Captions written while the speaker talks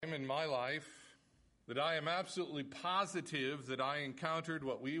time in my life that I am absolutely positive that I encountered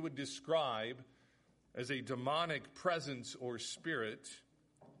what we would describe as a demonic presence or spirit.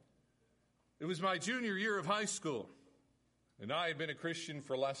 It was my junior year of high school, and I had been a Christian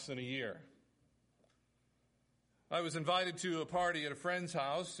for less than a year. I was invited to a party at a friend's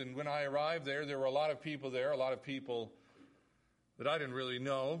house, and when I arrived there were a lot of people there, a lot of people that I didn't really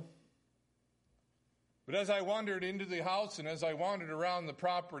know. But as I wandered into the house and as I wandered around the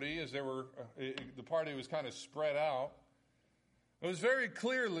property, as the party was kind of spread out, it was very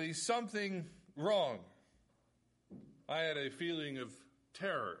clearly something wrong. I had a feeling of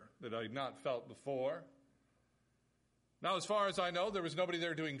terror that I had not felt before. Now, as far as I know, there was nobody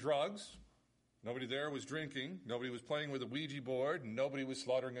there doing drugs. Nobody there was drinking. Nobody was playing with a Ouija board. And nobody was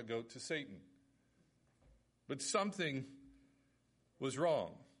slaughtering a goat to Satan. But something was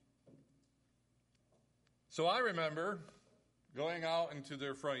wrong. So I remember going out into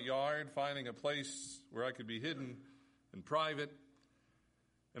their front yard, finding a place where I could be hidden and private,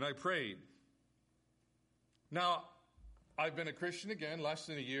 and I prayed. Now, I've been a Christian again less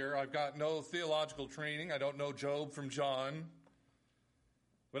than a year. I've got no theological training. I don't know Job from John.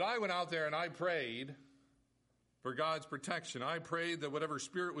 But I went out there and I prayed for God's protection. I prayed that whatever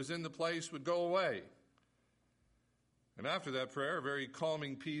spirit was in the place would go away. And after that prayer, a very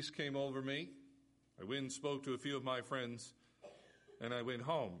calming peace came over me. I went and spoke to a few of my friends, and I went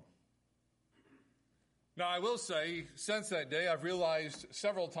home. Now, I will say, since that day, I've realized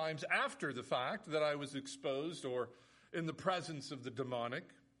several times after the fact that I was exposed or in the presence of the demonic.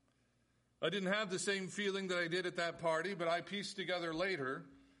 I didn't have the same feeling that I did at that party, but I pieced together later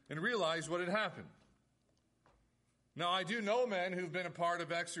and realized what had happened. Now, I do know men who've been a part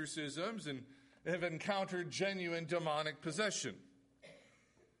of exorcisms and have encountered genuine demonic possession.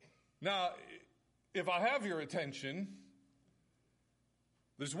 Now, if I have your attention,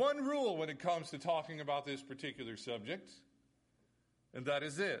 there's one rule when it comes to talking about this particular subject, and that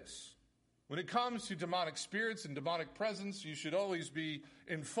is this. When it comes to demonic spirits and demonic presence, you should always be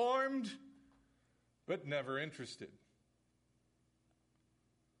informed, but never interested.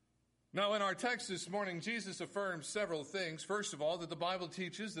 Now, in our text this morning, Jesus affirms several things. First of all, that the Bible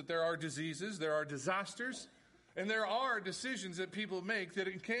teaches that there are diseases, there are disasters, and there are decisions that people make that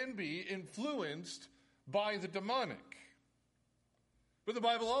it can be influenced by the demonic. But the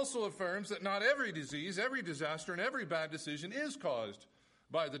Bible also affirms that not every disease, every disaster, and every bad decision is caused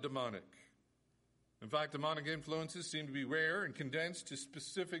by the demonic. In fact, demonic influences seem to be rare and condensed to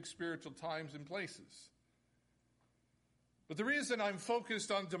specific spiritual times and places. But the reason I'm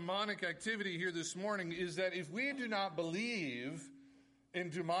focused on demonic activity here this morning is that if we do not believe in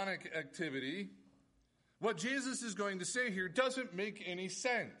demonic activity, what Jesus is going to say here doesn't make any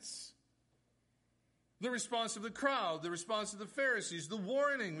sense. The response of the crowd, the response of the Pharisees, the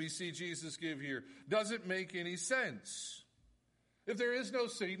warning we see Jesus give here doesn't make any sense. If there is no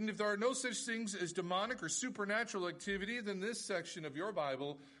Satan, if there are no such things as demonic or supernatural activity, then this section of your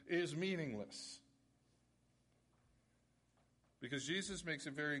Bible is meaningless. Because Jesus makes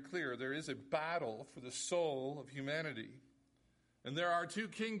it very clear there is a battle for the soul of humanity. And there are two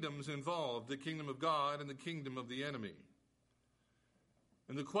kingdoms involved, the kingdom of God and the kingdom of the enemy.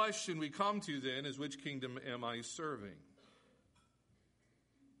 And the question we come to then is, which kingdom am I serving?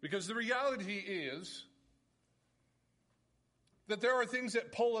 Because the reality is that there are things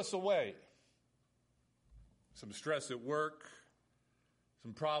that pull us away. Some stress at work,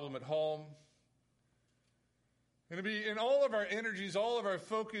 some problem at home. And all of our energies, all of our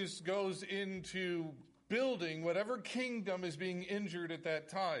focus goes into building whatever kingdom is being injured at that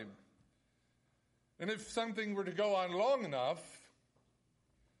time. And if something were to go on long enough,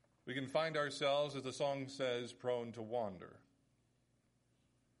 we can find ourselves, as the song says, prone to wander.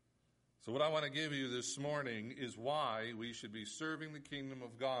 So what I want to give you this morning is why we should be serving the kingdom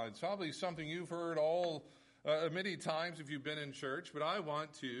of God. It's probably something you've heard many times if you've been in church, but I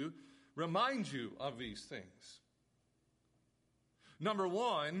want to remind you of these things. Number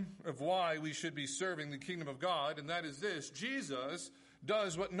one of why we should be serving the kingdom of God, and that is this: Jesus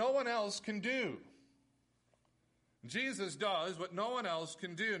does what no one else can do. Jesus does what no one else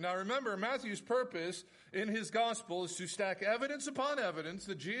can do. Now remember, Matthew's purpose in his gospel is to stack evidence upon evidence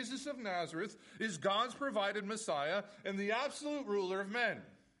that Jesus of Nazareth is God's provided Messiah and the absolute ruler of men.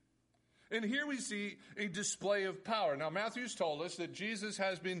 And here we see a display of power. Now, Matthew's told us that Jesus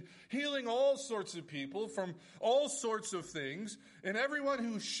has been healing all sorts of people from all sorts of things, and everyone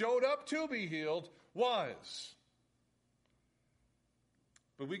who showed up to be healed was.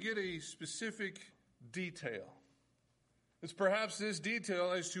 But we get a specific detail. It's perhaps this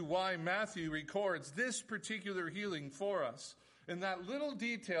detail as to why Matthew records this particular healing for us. And that little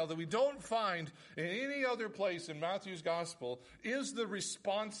detail that we don't find in any other place in Matthew's gospel is the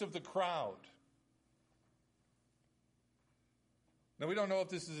response of the crowd. Now, we don't know if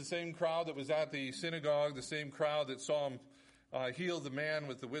this is the same crowd that was at the synagogue, the same crowd that saw him heal the man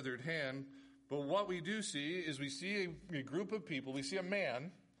with the withered hand. But what we do see is we see a group of people, we see a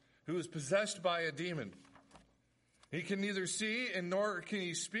man who is possessed by a demon. He can neither see and nor can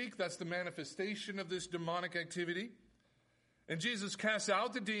he speak. That's the manifestation of this demonic activity. And Jesus casts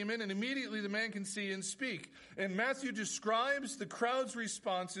out the demon, and immediately the man can see and speak. And Matthew describes the crowd's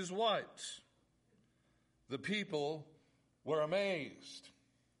response as what? The people were amazed.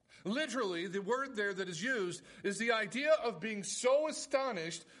 Literally, the word there that is used is the idea of being so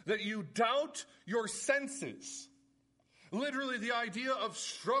astonished that you doubt your senses. Literally, the idea of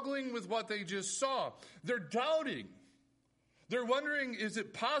struggling with what they just saw. They're doubting. They're wondering, is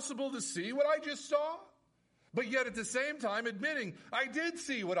it possible to see what I just saw? But yet at the same time admitting, I did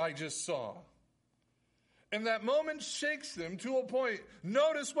see what I just saw. And that moment shakes them to a point.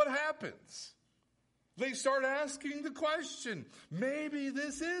 Notice what happens. They start asking the question, maybe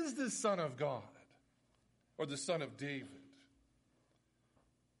this is the Son of God or the Son of David.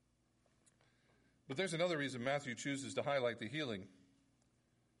 But there's another reason Matthew chooses to highlight the healing.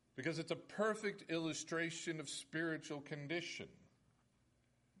 Because it's a perfect illustration of spiritual condition.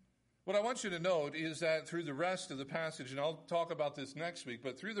 What I want you to note is that through the rest of the passage, and I'll talk about this next week,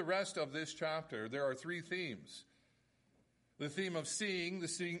 but through the rest of this chapter, there are three themes. The theme of seeing,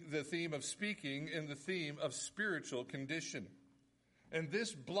 the theme of speaking, and the theme of spiritual condition. And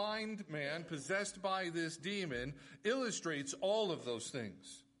this blind man, possessed by this demon, illustrates all of those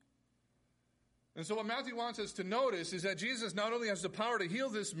things. And so what Matthew wants us to notice is that Jesus not only has the power to heal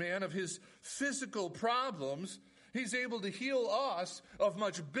this man of his physical problems, he's able to heal us of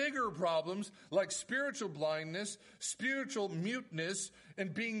much bigger problems like spiritual blindness, spiritual muteness,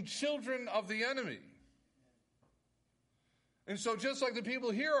 and being children of the enemy. And so just like the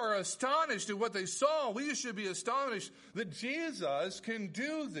people here are astonished at what they saw, we should be astonished that Jesus can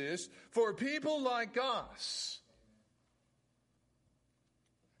do this for people like us.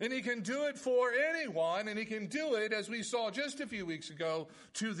 And he can do it for anyone, and he can do it, as we saw just a few weeks ago,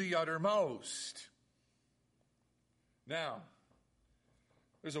 to the uttermost. Now,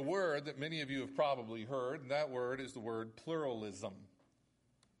 there's a word that many of you have probably heard, and that word is the word pluralism.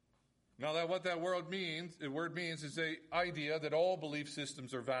 Now, what that word means is the idea that all belief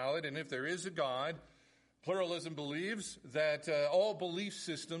systems are valid, and if there is a God, pluralism believes that all belief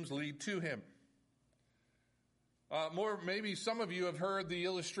systems lead to him. Maybe some of you have heard the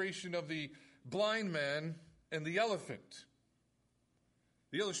illustration of the blind man and the elephant.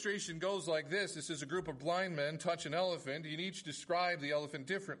 The illustration goes like this. This is a group of blind men touch an elephant, and each describe the elephant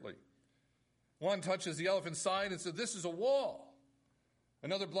differently. One touches the elephant's side and says, this is a wall.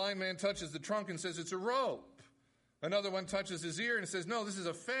 Another blind man touches the trunk and says, it's a rope. Another one touches his ear and says, no, this is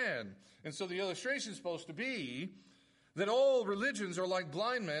a fan. And so the illustration is supposed to be that all religions are like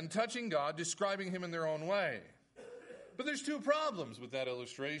blind men touching God, describing him in their own way. But there's two problems with that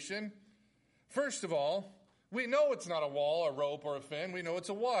illustration. First of all, we know it's not a wall, a rope, or a fin. We know it's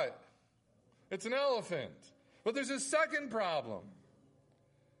a what? It's an elephant. But there's a second problem.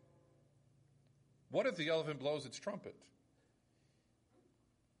 What if the elephant blows its trumpet?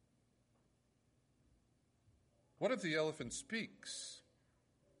 What if the elephant speaks?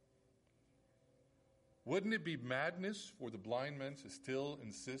 Wouldn't it be madness for the blind men to still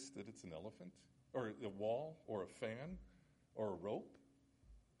insist that it's an elephant? Or a wall, or a fan, or a rope?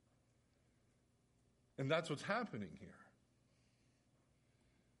 And that's what's happening here.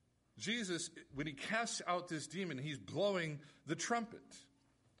 Jesus, when he casts out this demon, he's blowing the trumpet.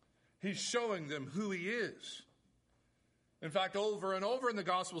 He's showing them who he is. In fact, over and over in the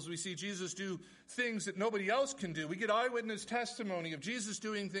Gospels, we see Jesus do things that nobody else can do. We get eyewitness testimony of Jesus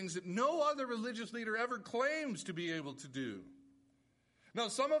doing things that no other religious leader ever claims to be able to do. Now,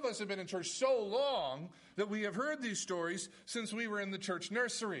 some of us have been in church so long that we have heard these stories since we were in the church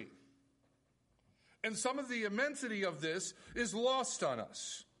nursery. And some of the immensity of this is lost on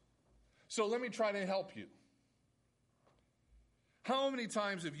us. So let me try to help you. How many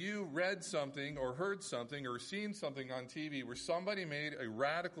times have you read something or heard something or seen something on TV where somebody made a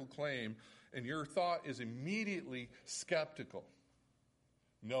radical claim and your thought is immediately skeptical?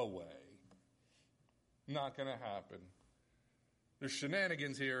 No way. Not going to happen. There's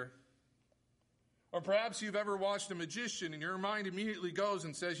shenanigans here. Or perhaps you've ever watched a magician and your mind immediately goes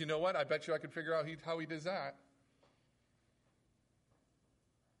and says, you know what, I bet you I could figure out how he does that.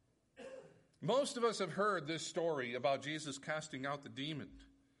 Most of us have heard this story about Jesus casting out the demon.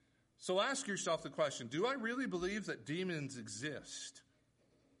 So ask yourself the question, do I really believe that demons exist?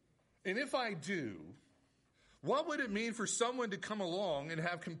 And if I do, what would it mean for someone to come along and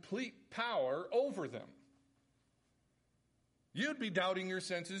have complete power over them? You'd be doubting your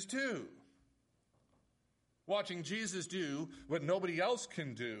senses too. Watching Jesus do what nobody else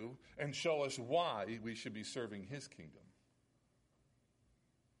can do and show us why we should be serving his kingdom.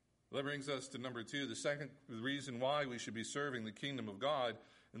 That brings us to number 2, the second reason why we should be serving the kingdom of God,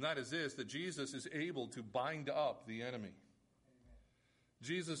 and that is this, that Jesus is able to bind up the enemy.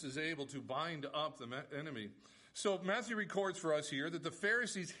 Jesus is able to bind up the enemy. So Matthew records for us here that the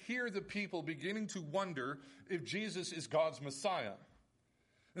Pharisees hear the people beginning to wonder if Jesus is God's Messiah.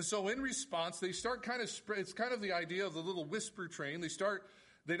 And so in response, they start it's kind of the idea of the little whisper train.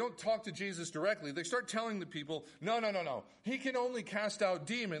 They don't talk to Jesus directly. They start telling the people, no. He can only cast out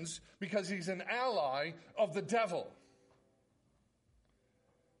demons because he's an ally of the devil.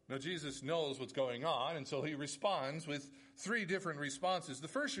 Now, Jesus knows what's going on, and so he responds with 3 different responses. The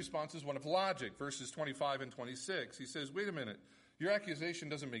first response is one of logic, verses 25 and 26. He says, wait a minute, your accusation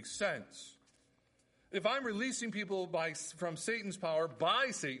doesn't make sense. If I'm releasing people from Satan's power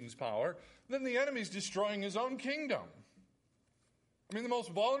by Satan's power, then the enemy's destroying his own kingdom. I mean, the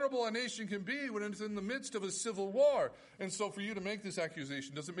most vulnerable a nation can be when it's in the midst of a civil war. And so for you to make this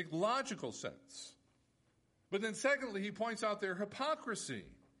accusation doesn't make logical sense. But then secondly, he points out their hypocrisy.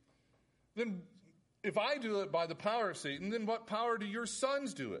 Then if I do it by the power of Satan, then what power do your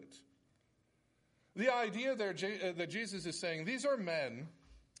sons do it? The idea there that Jesus is saying, these are men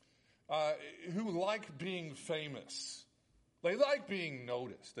who like being famous. They like being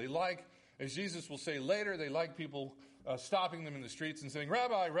noticed. They like, as Jesus will say later, they like people stopping them in the streets and saying,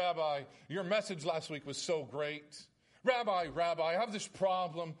 Rabbi, your message last week was so great. Rabbi, I have this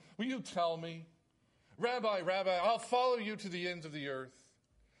problem. Will you tell me? Rabbi, I'll follow you to the ends of the earth.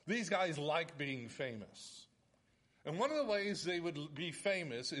 These guys like being famous. And one of the ways they would be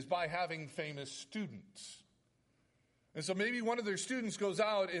famous is by having famous students. And so maybe one of their students goes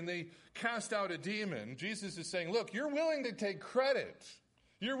out and they cast out a demon. Jesus is saying, look, you're willing to take credit.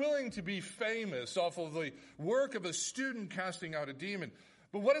 You're willing to be famous off of the work of a student casting out a demon.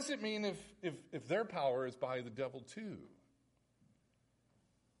 But what does it mean if their power is by the devil too?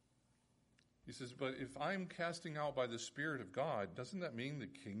 He says, but if I'm casting out by the Spirit of God, doesn't that mean the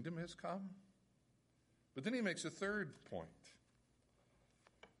kingdom has come? But then he makes a third point.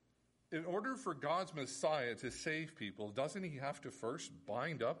 In order for God's Messiah to save people, doesn't he have to first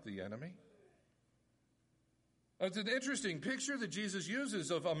bind up the enemy? It's an interesting picture that Jesus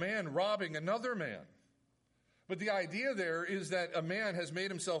uses of a man robbing another man. But the idea there is that a man has made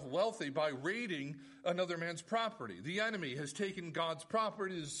himself wealthy by raiding another man's property. The enemy has taken God's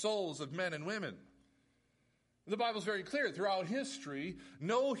property, the souls of men and women. The Bible's very clear. Throughout history,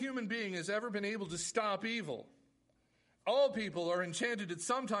 no human being has ever been able to stop evil. All people are enchanted at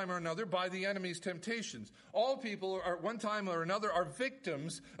some time or another by the enemy's temptations. All people are, at one time or another, are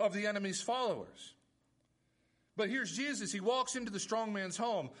victims of the enemy's followers. But here's Jesus. He walks into the strong man's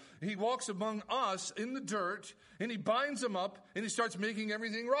home. He walks among us in the dirt, and he binds them up, and he starts making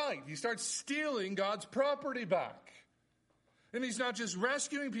everything right. He starts stealing God's property back. And he's not just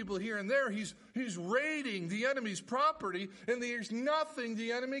rescuing people here and there. He's raiding the enemy's property, and there's nothing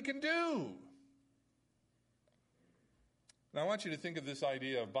the enemy can do. Now, I want you to think of this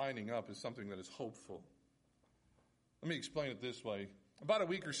idea of binding up as something that is hopeful. Let me explain it this way. About a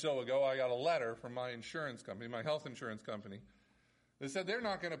week or so ago, I got a letter from my insurance company, my health insurance company, that said they're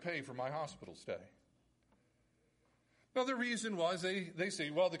not going to pay for my hospital stay. Now, the reason was they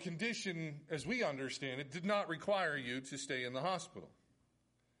say, well, the condition, as we understand it, did not require you to stay in the hospital.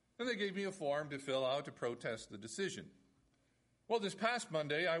 And they gave me a form to fill out to protest the decision. Well, this past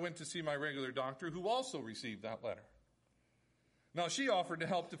Monday, I went to see my regular doctor who also received that letter. Now, she offered to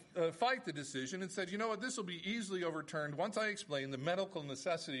help to fight the decision and said, you know what, this will be easily overturned once I explain the medical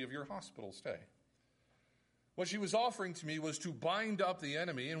necessity of your hospital stay. What she was offering to me was to bind up the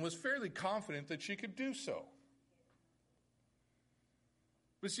enemy and was fairly confident that she could do so.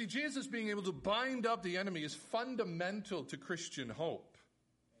 But see, Jesus being able to bind up the enemy is fundamental to Christian hope.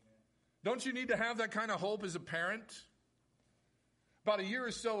 Don't you need to have that kind of hope as a parent? About a year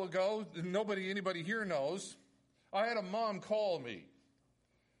or so ago, anybody here knows, I had a mom call me,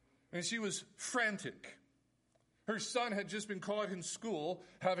 and she was frantic. Her son had just been caught in school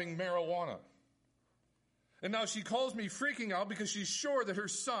having marijuana. And now she calls me freaking out because she's sure that her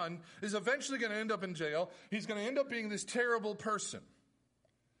son is eventually going to end up in jail. He's going to end up being this terrible person.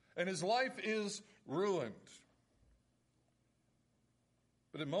 And his life is ruined.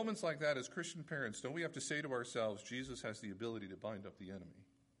 But in moments like that, as Christian parents, don't we have to say to ourselves, Jesus has the ability to bind up the enemy?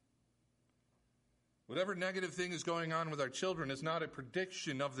 whatever negative thing is going on with our children is not a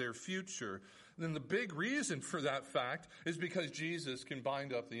prediction of their future, then the big reason for that fact is because Jesus can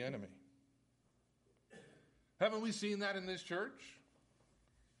bind up the enemy. Haven't we seen that in this church?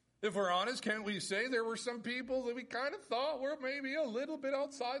 If we're honest, can't we say there were some people that we kind of thought were maybe a little bit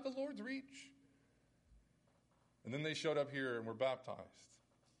outside the Lord's reach? And then they showed up here and were baptized.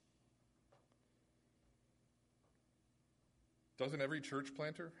 Doesn't every church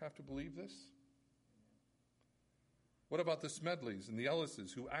planter have to believe this? What about the Smedleys and the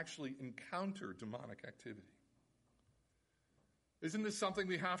Ellises who actually encounter demonic activity? Isn't this something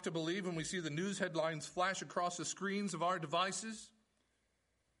we have to believe when we see the news headlines flash across the screens of our devices?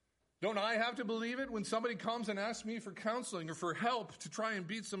 Don't I have to believe it when somebody comes and asks me for counseling or for help to try and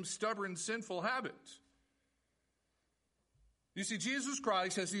beat some stubborn, sinful habit? You see, Jesus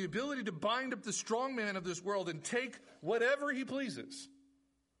Christ has the ability to bind up the strong man of this world and take whatever he pleases.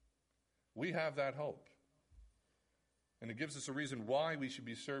 We have that hope. And it gives us a reason why we should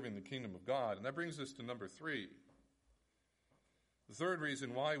be serving the kingdom of God. And that brings us to number 3. The third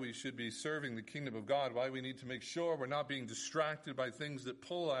reason why we should be serving the kingdom of God, why we need to make sure we're not being distracted by things that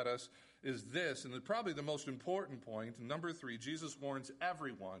pull at us, is this, and probably the most important point. Number 3, Jesus warns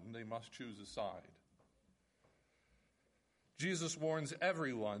everyone they must choose a side. Jesus warns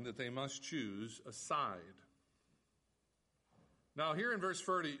everyone that they must choose a side. Now, here in verse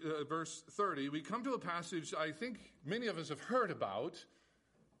 30, we come to a passage I think many of us have heard about,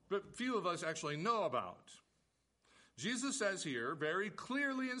 but few of us actually know about. Jesus says here very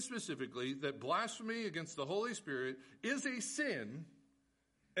clearly and specifically that blasphemy against the Holy Spirit is a sin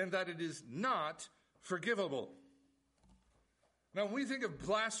and that it is not forgivable. Now, when we think of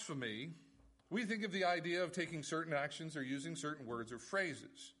blasphemy, we think of the idea of taking certain actions or using certain words or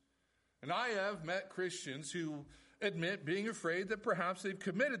phrases. And I have met Christians who admit being afraid that perhaps they've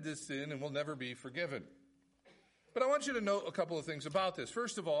committed this sin and will never be forgiven. But I want you to note a couple of things about this.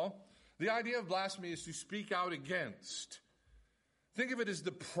 First of all, the idea of blasphemy is to speak out against. Think of it as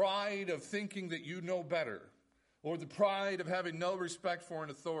the pride of thinking that you know better, or the pride of having no respect for an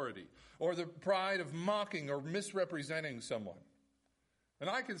authority, or the pride of mocking or misrepresenting someone.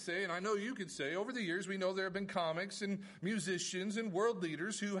 And I can say, and I know you could say, over the years we know there have been comics and musicians and world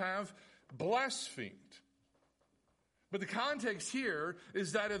leaders who have blasphemed. But the context here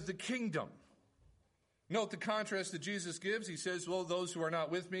is that of the kingdom. Note the contrast that Jesus gives. He says, well, those who are not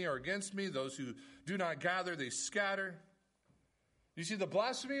with me are against me. Those who do not gather, they scatter. You see, the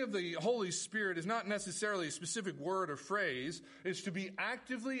blasphemy of the Holy Spirit is not necessarily a specific word or phrase. It's to be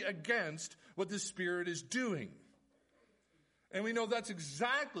actively against what the Spirit is doing. And we know that's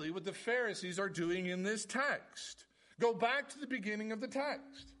exactly what the Pharisees are doing in this text. Go back to the beginning of the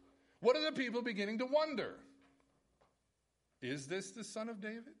text. What are the people beginning to wonder? Is this the Son of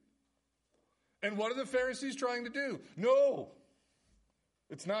David? And what are the Pharisees trying to do? No,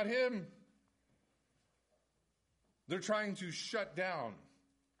 it's not him. They're trying to shut down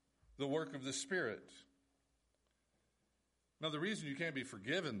the work of the Spirit. Now, the reason you can't be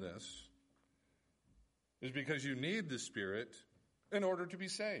forgiven this is because you need the Spirit in order to be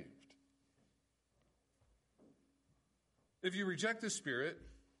saved. If you reject the Spirit,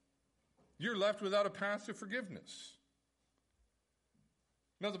 you're left without a path to forgiveness.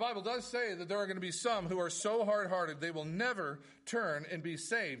 Now, the Bible does say that there are going to be some who are so hard-hearted they will never turn and be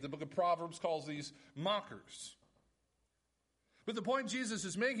saved. The book of Proverbs calls these mockers. But the point Jesus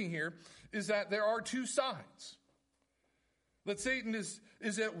is making here is that there are two sides. That Satan is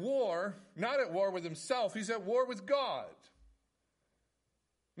at war, not at war with himself, he's at war with God.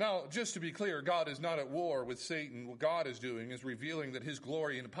 Now, just to be clear, God is not at war with Satan. What God is doing is revealing that his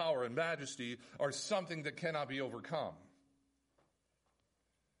glory and power and majesty are something that cannot be overcome.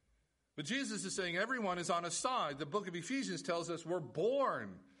 But Jesus is saying everyone is on a side. The book of Ephesians tells us we're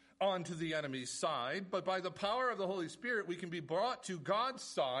born onto the enemy's side, but by the power of the Holy Spirit, we can be brought to God's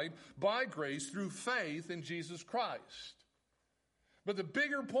side by grace through faith in Jesus Christ. But the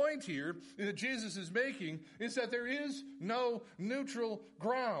bigger point here that Jesus is making is that there is no neutral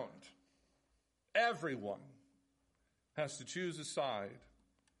ground. Everyone has to choose a side.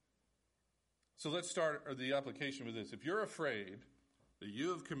 So let's start the application with this. If you're afraid that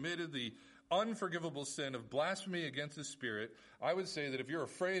you have committed the unforgivable sin of blasphemy against the Spirit, I would say that if you're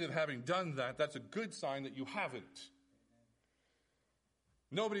afraid of having done that, that's a good sign that you haven't.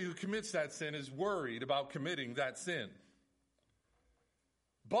 Nobody who commits that sin is worried about committing that sin.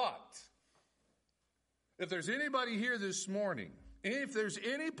 But if there's anybody here this morning, if there's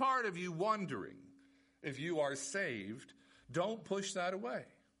any part of you wondering if you are saved, don't push that away.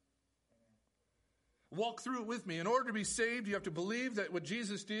 Walk through it with me. In order to be saved, you have to believe that what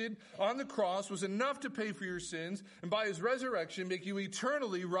Jesus did on the cross was enough to pay for your sins, and by his resurrection make you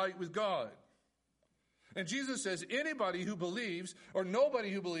eternally right with God. And Jesus says anybody who believes or nobody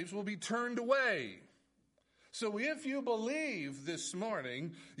who believes will be turned away. So if you believe this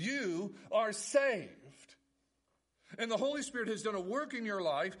morning, you are saved. And the Holy Spirit has done a work in your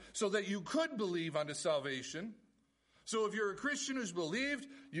life so that you could believe unto salvation. So if you're a Christian who's believed,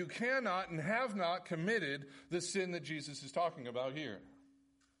 you cannot and have not committed the sin that Jesus is talking about here.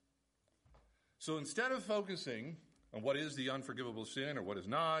 So instead of focusing on what is the unforgivable sin or what is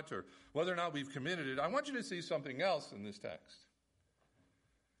not, or whether or not we've committed it, I want you to see something else in this text.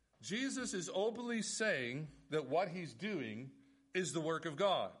 Jesus is openly saying that what he's doing is the work of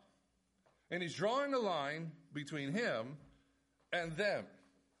God. And he's drawing a line between him and them.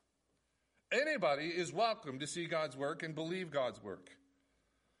 Anybody is welcome to see God's work and believe God's work.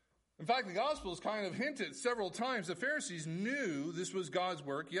 In fact, the Gospels kind of hinted several times the Pharisees knew this was God's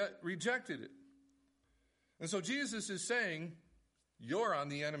work, yet rejected it. And so Jesus is saying, you're on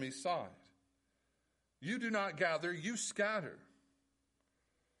the enemy's side. You do not gather, you scatter.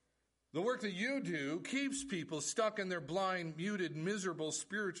 The work that you do keeps people stuck in their blind, muted, miserable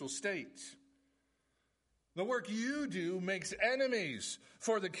spiritual state. The work you do makes enemies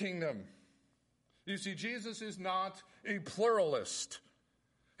for the kingdom. You see, Jesus is not a pluralist.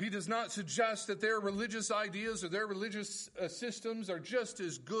 He does not suggest that their religious ideas or their religious systems are just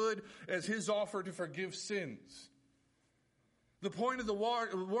as good as his offer to forgive sins. The point of the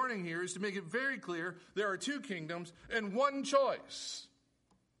warning here is to make it very clear there are two kingdoms and one choice.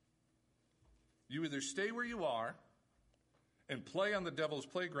 You either stay where you are and play on the devil's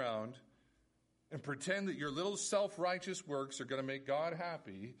playground and pretend that your little self-righteous works are going to make God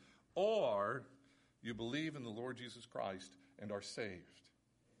happy, or you believe in the Lord Jesus Christ and are saved.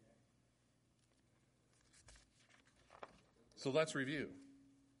 So let's review.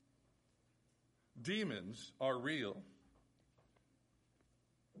 Demons are real,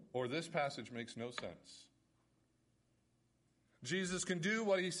 or this passage makes no sense. Jesus can do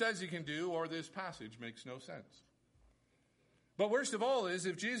what he says he can do, or this passage makes no sense. But worst of all is,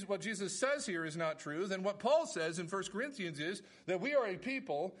 if what Jesus says here is not true, then what Paul says in 1 Corinthians is that we are a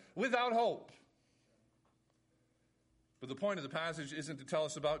people without hope. But the point of the passage isn't to tell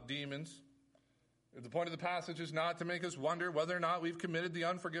us about demons. The point of the passage is not to make us wonder whether or not we've committed the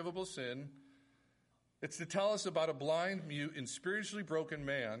unforgivable sin. It's to tell us about a blind, mute, and spiritually broken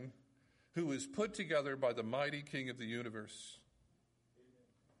man who is put together by the mighty King of the universe.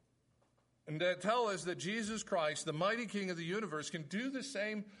 And to tell us that Jesus Christ, the mighty King of the universe, can do the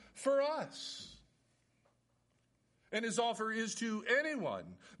same for us. And his offer is to anyone,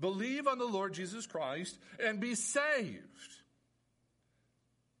 believe on the Lord Jesus Christ and be saved.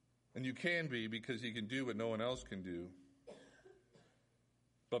 And you can be, because he can do what no one else can do.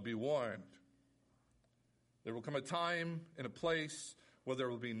 But be warned. There will come a time and a place where there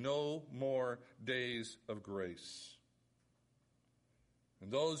will be no more days of grace.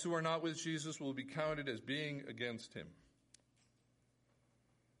 And those who are not with Jesus will be counted as being against him.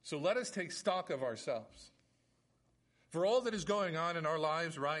 So let us take stock of ourselves. For all that is going on in our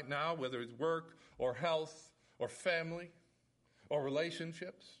lives right now, whether it's work or health or family or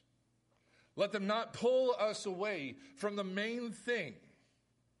relationships, let them not pull us away from the main thing,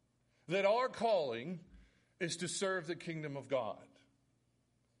 that our calling is to serve the kingdom of God.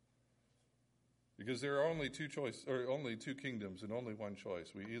 Because there are only two kingdoms and only one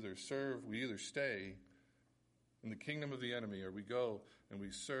choice. We either stay in the kingdom of the enemy, or we go and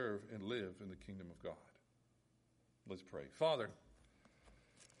we serve and live in the kingdom of God. Let's pray. Father,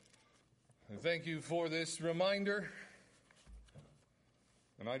 I thank you for this reminder.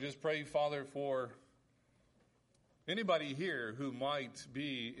 And I just pray, Father, for anybody here who might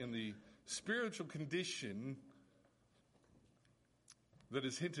be in the spiritual condition that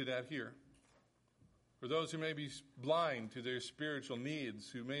is hinted at here. For those who may be blind to their spiritual needs,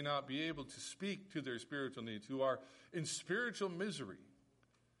 who may not be able to speak to their spiritual needs, who are in spiritual misery,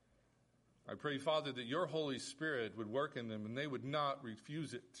 I pray, Father, that your Holy Spirit would work in them and they would not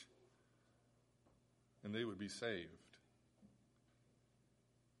refuse it, and they would be saved.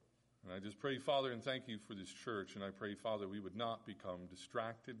 And I just pray, Father, and thank you for this church, and I pray, Father, we would not become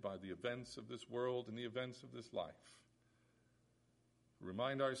distracted by the events of this world and the events of this life.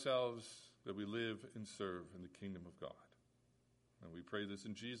 Remind ourselves that we live and serve in the kingdom of God. And we pray this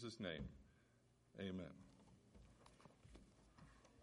in Jesus' name. Amen.